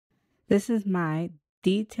This is my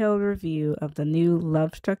detailed review of the new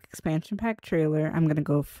Lovestruck expansion pack trailer. I'm going to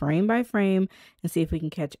go frame by frame and see if we can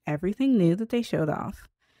catch everything new that they showed off.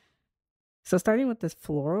 So starting with this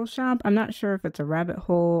floral shop, I'm not sure if it's a rabbit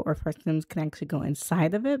hole or if our Sims can actually go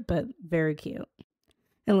inside of it, but very cute.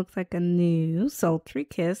 It looks like a new sultry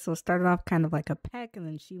kiss. So it started off kind of like a peck, and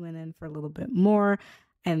then she went in for a little bit more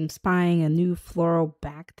and spying a new floral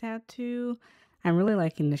back tattoo. I'm really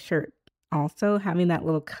liking the shirt. Also, having that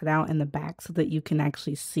little cutout in the back so that you can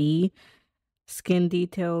actually see skin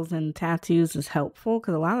details and tattoos is helpful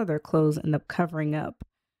because a lot of their clothes end up covering up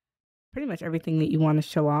pretty much everything that you want to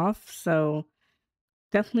show off. So,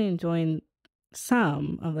 definitely enjoying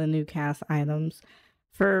some of the new cast items.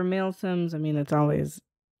 For male Sims, I mean, it's always,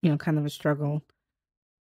 kind of a struggle.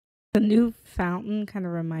 The new fountain kind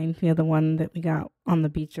of reminds me of the one that we got on the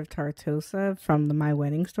beach of Tartosa from the My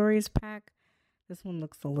Wedding Stories pack. This one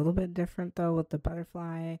looks a little bit different though, with the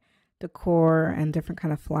butterfly decor and different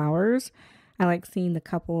kind of flowers. I like seeing the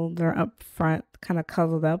couple that are up front kind of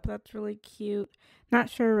cuddled up. That's really cute. Not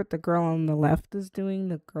sure what the girl on the left is doing,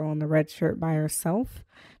 the girl in the red shirt by herself.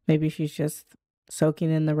 Maybe she's just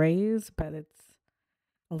soaking in the rays, but it's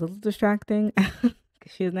a little distracting because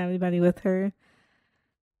she doesn't have anybody with her.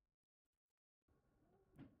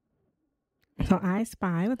 So I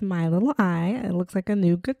spy with my little eye. It looks like a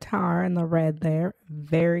new guitar in the red there.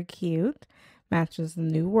 Very cute. Matches the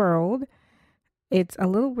new world. It's a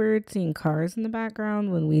little weird seeing cars in the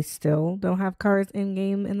background when we still don't have cars in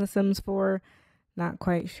game in The Sims 4. Not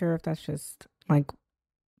quite sure if that's just like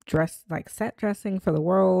set dressing for the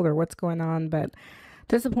world or what's going on, but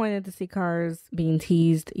disappointed to see cars being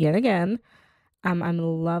teased yet again. I'm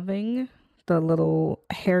loving the little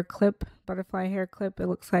hair clip, butterfly hair clip. It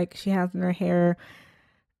looks like she has in her hair.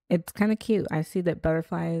 It's kind of cute. I see that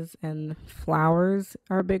butterflies and flowers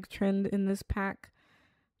are a big trend in this pack.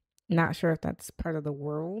 Not sure if that's part of the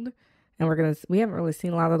world. And we haven't really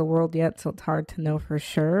seen a lot of the world yet, so it's hard to know for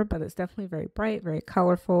sure. But it's definitely very bright, very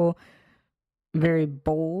colorful, very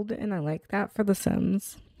bold. And I like that for The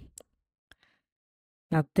Sims.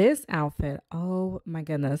 Now this outfit, oh my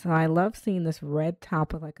goodness. I love seeing this red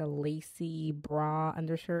top with like a lacy bra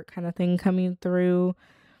undershirt kind of thing coming through.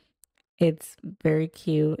 It's very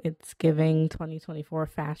cute. It's giving 2024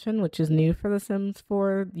 fashion, which is new for The Sims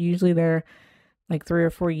 4. Usually they're like 3 or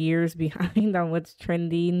 4 years behind on what's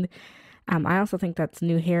trending. I also think that's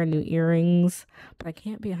new hair, new earrings, but I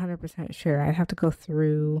can't be 100% sure. I'd have to go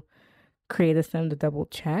through Create a Sim to double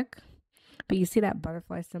check. But you see that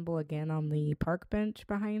butterfly symbol again on the park bench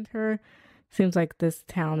behind her. Seems like this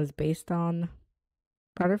town is based on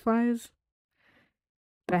butterflies,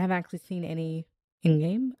 but I haven't actually seen any in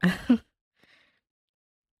game.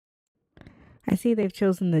 I see they've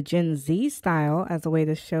chosen the Gen Z style as a way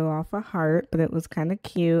to show off a heart, but it was kind of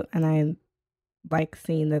cute, and I like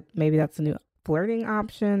seeing that maybe that's a new flirting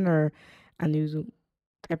option or a new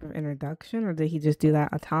type of introduction, or did he just do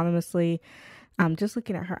that autonomously? Just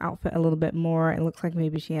looking at her outfit a little bit more, it looks like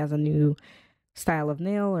maybe she has a new style of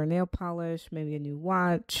nail or nail polish, maybe a new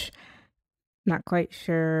watch. Not quite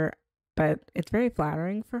sure, but it's very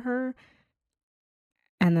flattering for her.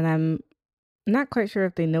 And then I'm not quite sure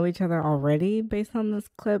if they know each other already based on this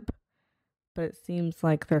clip, but it seems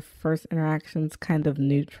like their first interaction's kind of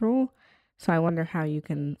neutral. So I wonder how you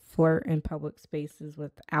can flirt in public spaces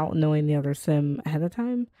without knowing the other sim ahead of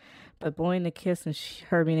time. But blowing the kiss and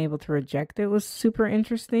her being able to reject it was super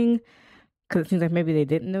interesting because it seems like maybe they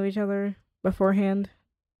didn't know each other beforehand.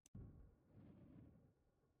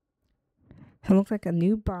 So it looks like a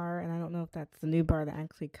new bar, and I don't know if that's the new bar that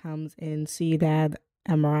actually comes in Ciudad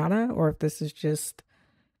Emerada or if this is just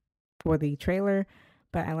for the trailer.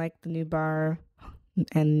 But I like the new bar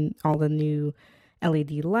and all the new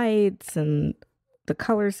LED lights and the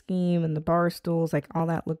color scheme and the bar stools, like all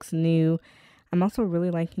that looks new. I'm also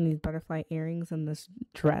really liking these butterfly earrings and this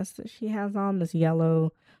dress that she has on, this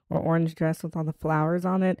yellow or orange dress with all the flowers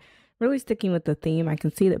on it. Really sticking with the theme. I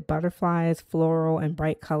can see that butterflies, floral, and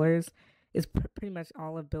bright colors is pretty much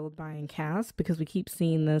all of Build, Buy, and Cast because we keep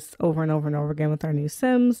seeing this over and over and over again with our new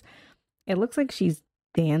Sims. It looks like she's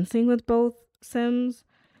dancing with both Sims.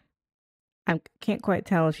 I can't quite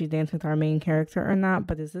tell if she's dancing with our main character or not,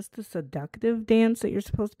 but is this the seductive dance that you're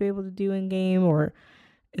supposed to be able to do in game, or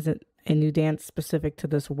is it a new dance specific to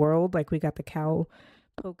this world? Like we got the cow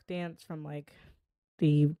poke dance from like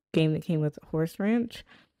the game that came with Horse Ranch.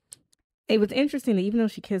 It was interesting that even though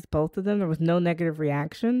she kissed both of them, there was no negative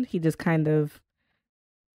reaction. He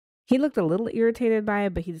looked a little irritated by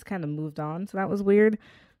it, but he just kind of moved on. So that was weird.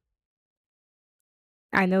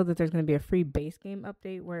 I know that there's going to be a free base game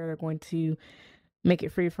update where they're going to make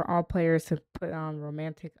it free for all players to put on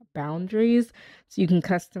romantic boundaries so you can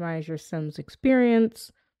customize your Sims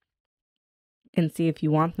experience and see if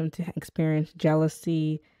you want them to experience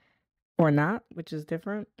jealousy or not, which is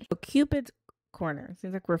different. So Cupid's Corner.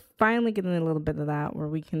 Seems like we're finally getting a little bit of that where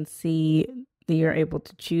we can see that you're able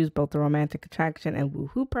to choose both the romantic attraction and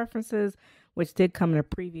woohoo preferences, which did come in a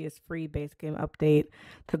previous free base game update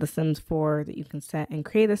to The Sims 4 that you can set and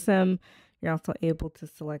create a sim. You're also able to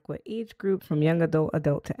select what age group from young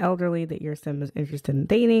adult to elderly that your sim is interested in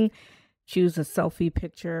dating. Choose a selfie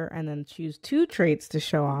picture and then choose 2 traits to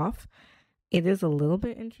show off. It is a little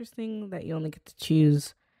bit interesting that you only get to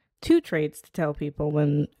choose 2 traits to tell people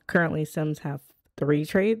when currently Sims have 3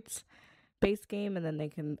 traits base game, and then they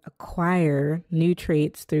can acquire new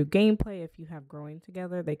traits through gameplay. If you have growing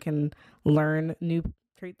together, they can learn new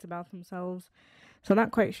traits about themselves. So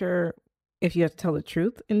not quite sure if you have to tell the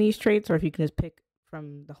truth in these traits or if you can just pick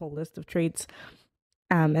from the whole list of traits.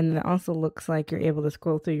 And then it also looks like you're able to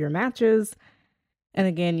scroll through your matches. And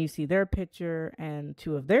again, you see their picture and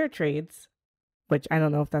 2 of their traits, which I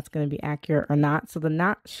don't know if that's going to be accurate or not. So the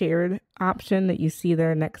not shared option that you see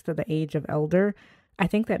there next to the age of elder, I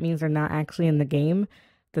think that means they're not actually in the game,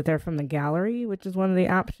 that they're from the gallery, which is one of the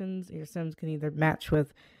options. Your Sims can either match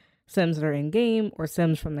with Sims that are in game or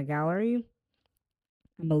Sims from the gallery.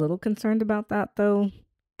 I'm a little concerned about that though,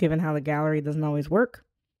 given how the gallery doesn't always work.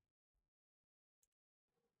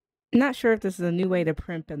 Not sure if this is a new way to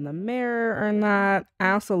primp in the mirror or not.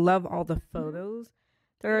 I also love all the photos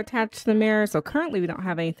that are attached to the mirror. So currently we don't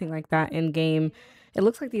have anything like that in game. It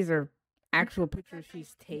looks like these are actual pictures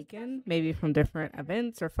she's taken, maybe from different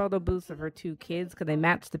events or photo booths of her 2 kids, because they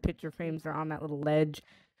match the picture frames that are on that little ledge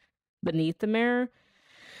beneath the mirror.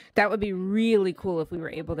 That would be really cool if we were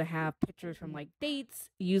able to have pictures from like dates,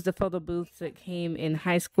 use the photo booths that came in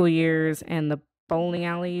high school years and the bowling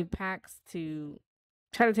alley packs to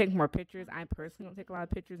try to take more pictures. I personally don't take a lot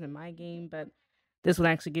of pictures in my game, but this would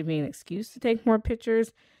actually give me an excuse to take more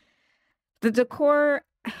pictures. The decor,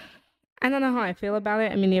 I don't know how I feel about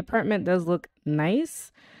it. I mean, the apartment does look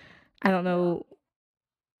nice. I don't know.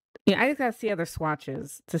 I just gotta see other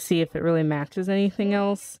swatches to see if it really matches anything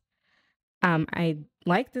else. I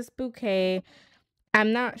like this bouquet.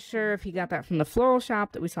 I'm not sure if he got that from the floral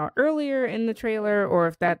shop that we saw earlier in the trailer or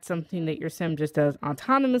if that's something that your sim just does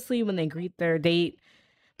autonomously when they greet their date,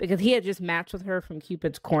 because he had just matched with her from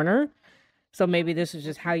Cupid's Corner. So maybe this is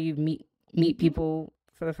just how you meet people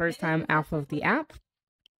for the first time off of the app.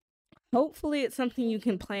 Hopefully it's something you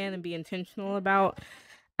can plan and be intentional about.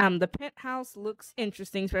 The penthouse looks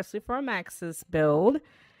interesting, especially for a Maxis build.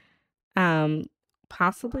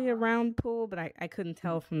 Possibly a round pool, but I couldn't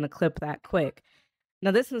tell from the clip that quick.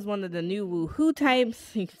 Now this is one of the new woohoo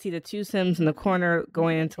types. You can see the 2 Sims in the corner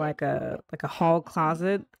going into like a hall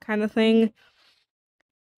closet kind of thing.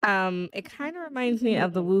 It kind of reminds me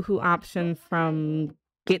of the woohoo option from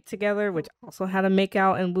Get Together, which also had a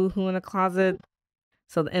makeout and woohoo in a closet.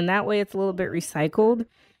 So in that way, it's a little bit recycled.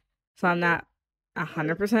 So I'm not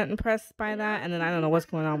 100% impressed by that. And then I don't know what's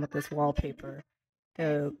going on with this wallpaper.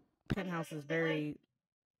 The penthouse is very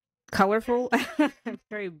colorful,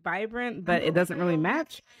 very vibrant, but it doesn't really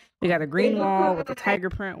match. We got a green wall with a tiger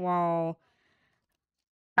print wall.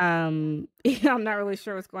 I'm not really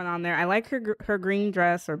sure what's going on there. I like her green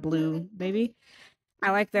dress, or blue, maybe. I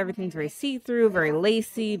like that everything's very see-through, very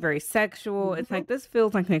lacy, very sexual. It's like this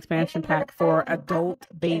feels like an expansion pack for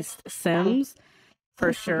adult-based Sims,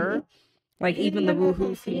 for sure. Like even the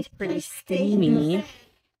woohoo seems pretty steamy.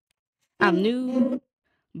 New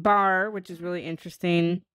bar, which is really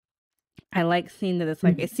interesting. I like seeing that it's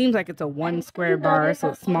like, it seems like it's a 1 square bar, so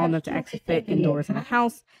it's small enough to actually fit indoors in a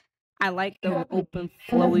house. I like the open,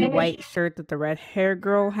 flowy white shirt that the red hair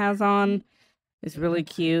girl has on. It's really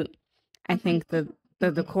cute. I think the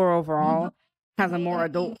decor overall has a more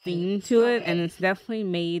adult theme to it, and it's definitely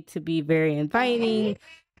made to be very inviting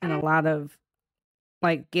and a lot of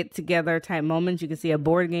like get together type moments. You can see a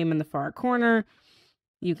board game in the far corner.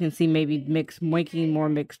 You can see maybe making more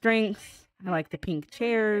mixed drinks. I like the pink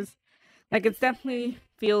chairs. Like it's definitely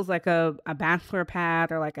feels like a bachelor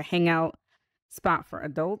pad or like a hangout spot for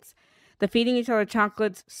adults. The feeding each other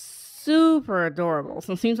chocolates, super adorable.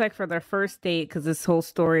 So it seems like for their first date, because this whole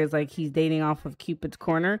story is like he's dating off of Cupid's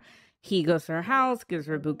Corner. He goes to her house, gives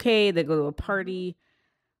her a bouquet. They go to a party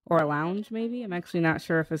or a lounge, maybe. I'm actually not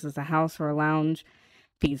sure if this is a house or a lounge.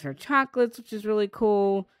 Feeds her chocolates, which is really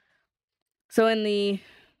cool. So in the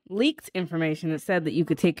leaked information, it said that you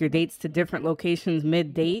could take your dates to different locations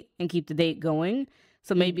mid-date and keep the date going.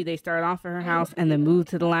 So maybe they start off at her house and then move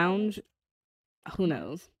to the lounge. Who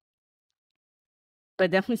knows? But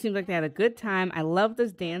it definitely seems like they had a good time. I love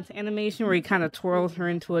this dance animation where he kind of twirls her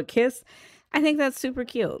into a kiss. I think that's super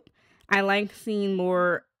cute. I like seeing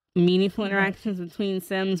more meaningful interactions between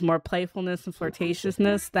Sims, more playfulness and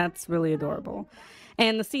flirtatiousness. That's really adorable.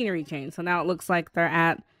 And the scenery change. So now it looks like they're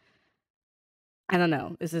at, I don't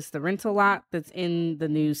know, is this the rental lot that's in the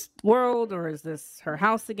new world, or is this her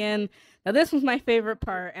house again? Now, this was my favorite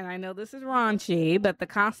part, and I know this is raunchy, but the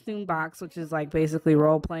costume box, which is like basically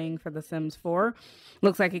role playing for The Sims 4,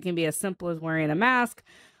 looks like it can be as simple as wearing a mask,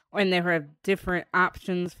 and they have different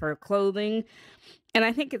options for clothing. And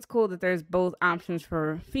I think it's cool that there's both options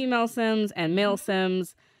for female Sims and male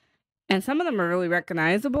Sims. And some of them are really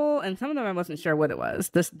recognizable, and some of them I wasn't sure what it was.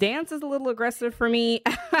 This dance is a little aggressive for me,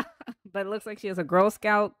 but it looks like she has a Girl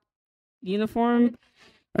Scout uniform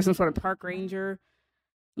or some sort of park ranger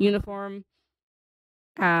uniform.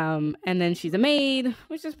 And then she's a maid,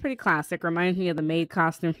 which is pretty classic. Reminds me of the maid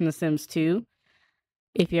costume from The Sims 2,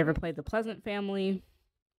 if you ever played the Pleasant family.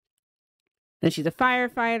 Then she's a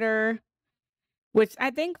firefighter, which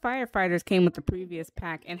I think firefighters came with the previous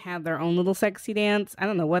pack and had their own little sexy dance. I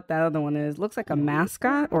don't know what that other one is. Looks like a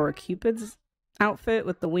mascot or a Cupid's outfit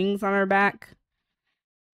with the wings on her back.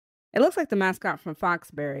 It looks like the mascot from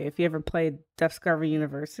Foxberry, if you ever played Discovery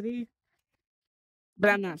University.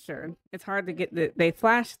 But I'm not sure. It's hard to get they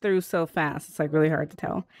flash through so fast. It's like really hard to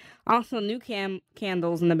tell. Also, new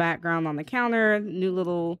candles in the background on the counter, new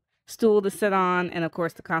little stool to sit on, and of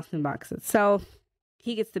course the costume box itself.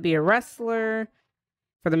 He gets to be a wrestler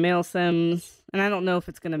for the male Sims, and I don't know if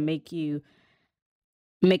it's going to make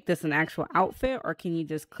this an actual outfit, or can you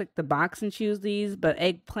just click the box and choose these? But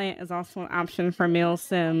eggplant is also an option for male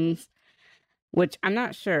Sims, which I'm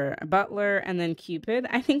not sure. Butler and then Cupid.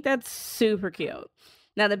 I think that's super cute.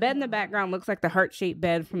 Now, the bed in the background looks like the heart-shaped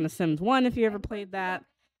bed from The Sims 1, if you ever played that.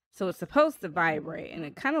 So it's supposed to vibrate, and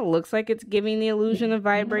it kind of looks like it's giving the illusion of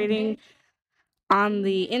vibrating. On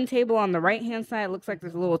the end table on the right-hand side, it looks like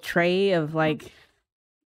there's a little tray of, like,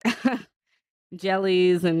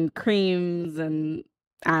 jellies and creams and,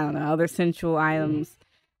 I don't know, other sensual items,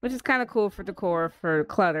 which is kind of cool for decor, for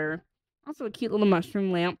clutter. Also, a cute little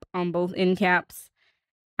mushroom lamp on both end caps.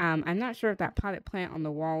 I'm not sure if that potted plant on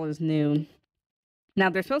the wall is new. Now,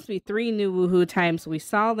 there's supposed to be 3 new woohoo types. We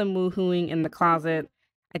saw them woohooing in the closet.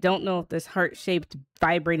 I don't know if this heart-shaped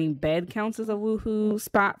vibrating bed counts as a woohoo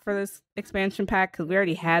spot for this expansion pack, because we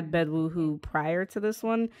already had bed woohoo prior to this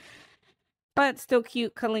one. But still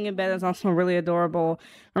cute. Cuddling in bed is also really adorable.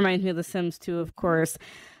 Reminds me of The Sims 2, of course.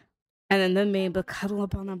 And then them being able to cuddle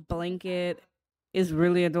up on a blanket is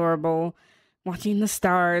really adorable. Watching the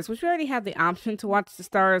stars, which we already had the option to watch the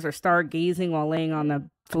stars or stargazing while laying on the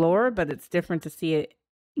floor, but it's different to see it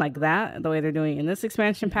like that, the way they're doing it in this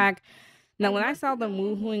expansion pack. Now, when I saw them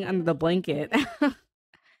woohooing under the blanket,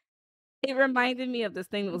 it reminded me of this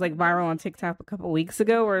thing that was like viral on TikTok a couple weeks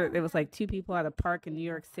ago, where it was like 2 people at a park in New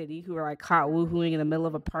York City who were like caught woohooing in the middle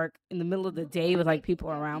of a park in the middle of the day with like people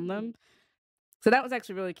around them. So that was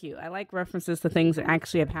actually really cute. I like references to things that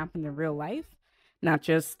actually have happened in real life, not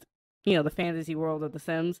just, you know, the fantasy world of The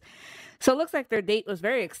Sims. So it looks like their date was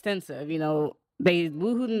very extensive. You know, they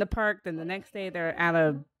woohooed in the park, then the next day they're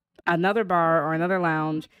at another bar or another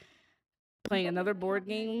lounge playing another board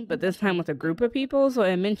game, but this time with a group of people. So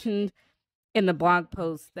I mentioned in the blog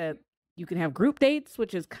post that you can have group dates,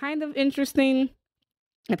 which is kind of interesting.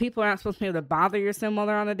 And people are not supposed to be able to bother your sim while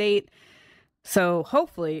they're on a date. So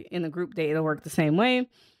hopefully in the group date, it'll work the same way.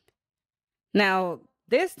 Now,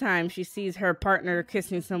 this time she sees her partner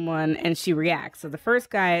kissing someone and she reacts. So the first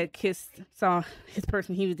guy saw his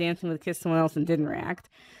person he was dancing with kiss someone else and didn't react.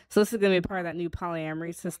 So this is going to be part of that new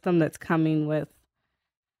polyamory system that's coming with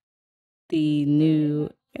the new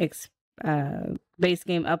base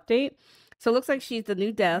game update. So it looks like she's the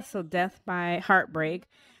new Death, so death by heartbreak.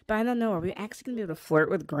 But I don't know, are we actually going to be able to flirt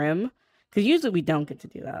with Grimm? Because usually we don't get to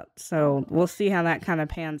do that. So we'll see how that kind of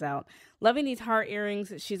pans out. Loving these heart earrings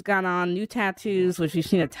that she's got on. New tattoos, which we've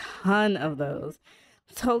seen a ton of those.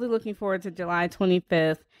 Totally looking forward to July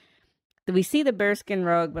 25th. We see the bearskin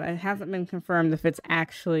rug, but it hasn't been confirmed if it's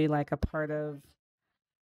actually like a part of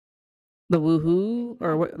the woohoo,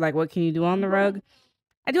 or what can you do on the rug.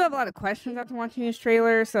 I do have a lot of questions after watching this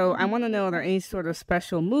trailer, so I want to know, are there any sort of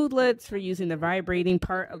special moodlets for using the vibrating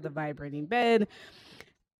part of the vibrating bed?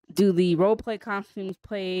 Do the roleplay costumes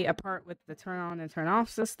play a part with the turn on and turn off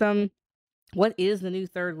system? What is the new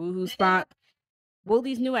third woohoo spot? Will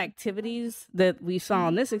these new activities that we saw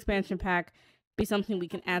in this expansion pack be something we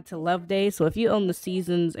can add to Love Day? So if you own the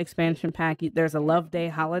Seasons expansion pack, there's a Love Day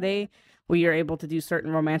holiday where you're able to do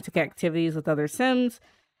certain romantic activities with other Sims.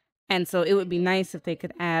 And so it would be nice if they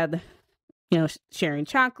could add sharing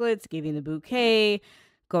chocolates, giving the bouquet,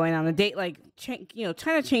 going on a date, like, trying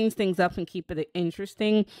to change things up and keep it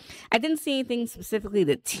interesting. I didn't see anything specifically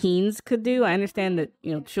that teens could do. I understand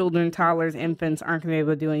that, children, toddlers, infants aren't going to be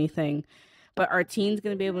able to do anything, but are teens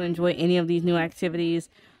going to be able to enjoy any of these new activities?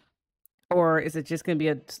 Or is it just going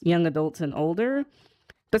to be young adults and older?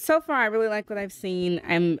 But so far, I really like what I've seen.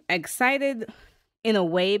 I'm excited in a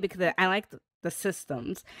way because I like the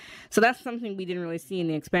systems. So that's something we didn't really see in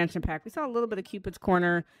the expansion pack. We saw a little bit of Cupid's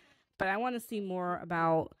Corner, but I want to see more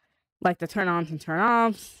about like the turn-ons and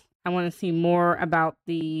turn-offs. I want to see more about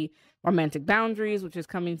the romantic boundaries, which is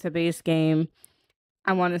coming to base game.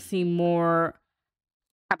 I want to see more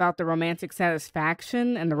about the romantic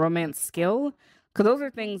satisfaction and the romance skill, because those are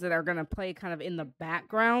things that are going to play kind of in the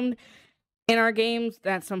background in our games.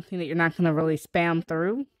 That's something that you're not going to really spam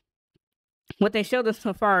through. What they showed us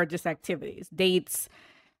so far are just activities, dates,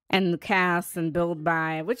 and the cast and build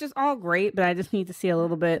by, which is all great, but I just need to see a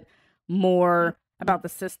little bit more about the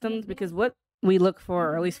systems, because what we look for,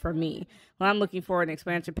 or at least for me, what I'm looking for in an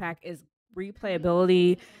expansion pack is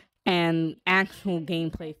replayability and actual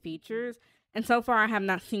gameplay features. And so far, I have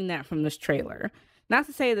not seen that from this trailer. Not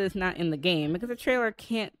to say that it's not in the game, because the trailer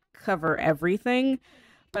can't cover everything,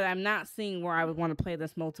 but I'm not seeing where I would want to play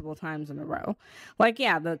this multiple times in a row. Like,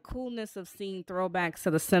 yeah, the coolness of seeing throwbacks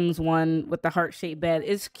to the Sims 1 with the heart-shaped bed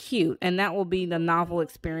is cute, and that will be the novel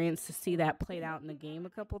experience to see that played out in the game a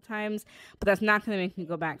couple times, but that's not going to make me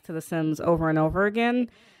go back to the Sims over and over again.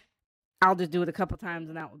 I'll just do it a couple times,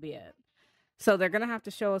 and that will be it. So they're going to have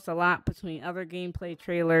to show us a lot between other gameplay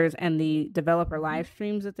trailers and the developer live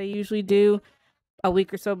streams that they usually do a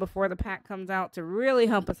week or so before the pack comes out to really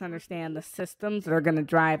help us understand the systems that are going to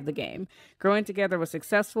drive the game. Growing Together was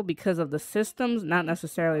successful because of the systems, not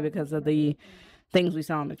necessarily because of the things we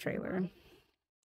saw in the trailer.